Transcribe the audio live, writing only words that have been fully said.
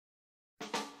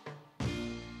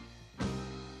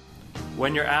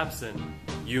When you're absent,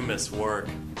 you miss work.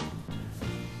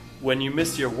 When you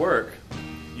miss your work,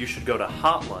 you should go to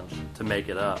hot lunch to make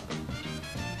it up.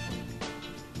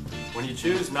 When you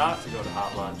choose not to go to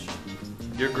hot lunch,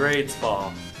 your grades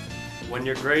fall. When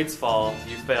your grades fall,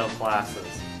 you fail classes.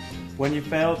 When you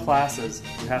fail classes,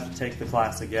 you have to take the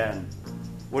class again.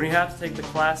 When you have to take the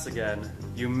class again,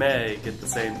 you may get the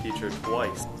same teacher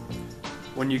twice.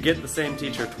 When you get the same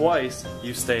teacher twice,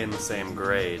 you stay in the same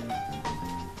grade.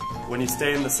 When you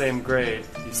stay in the same grade,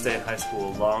 you stay in high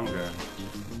school longer.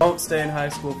 Don't stay in high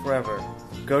school forever.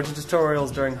 Go to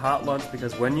tutorials during hot lunch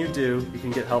because when you do, you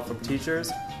can get help from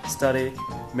teachers, study,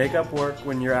 make up work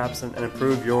when you're absent, and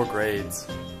improve your grades.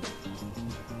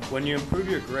 When you improve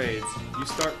your grades, you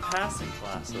start passing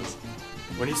classes.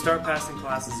 When you start passing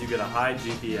classes, you get a high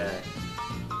GPA.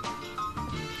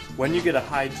 When you get a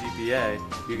high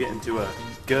GPA, you get into a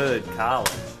good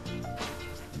college.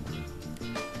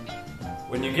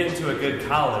 When you get into a good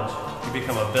college, you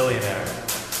become a billionaire.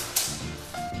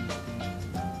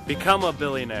 Become a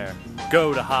billionaire.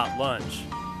 Go to hot lunch.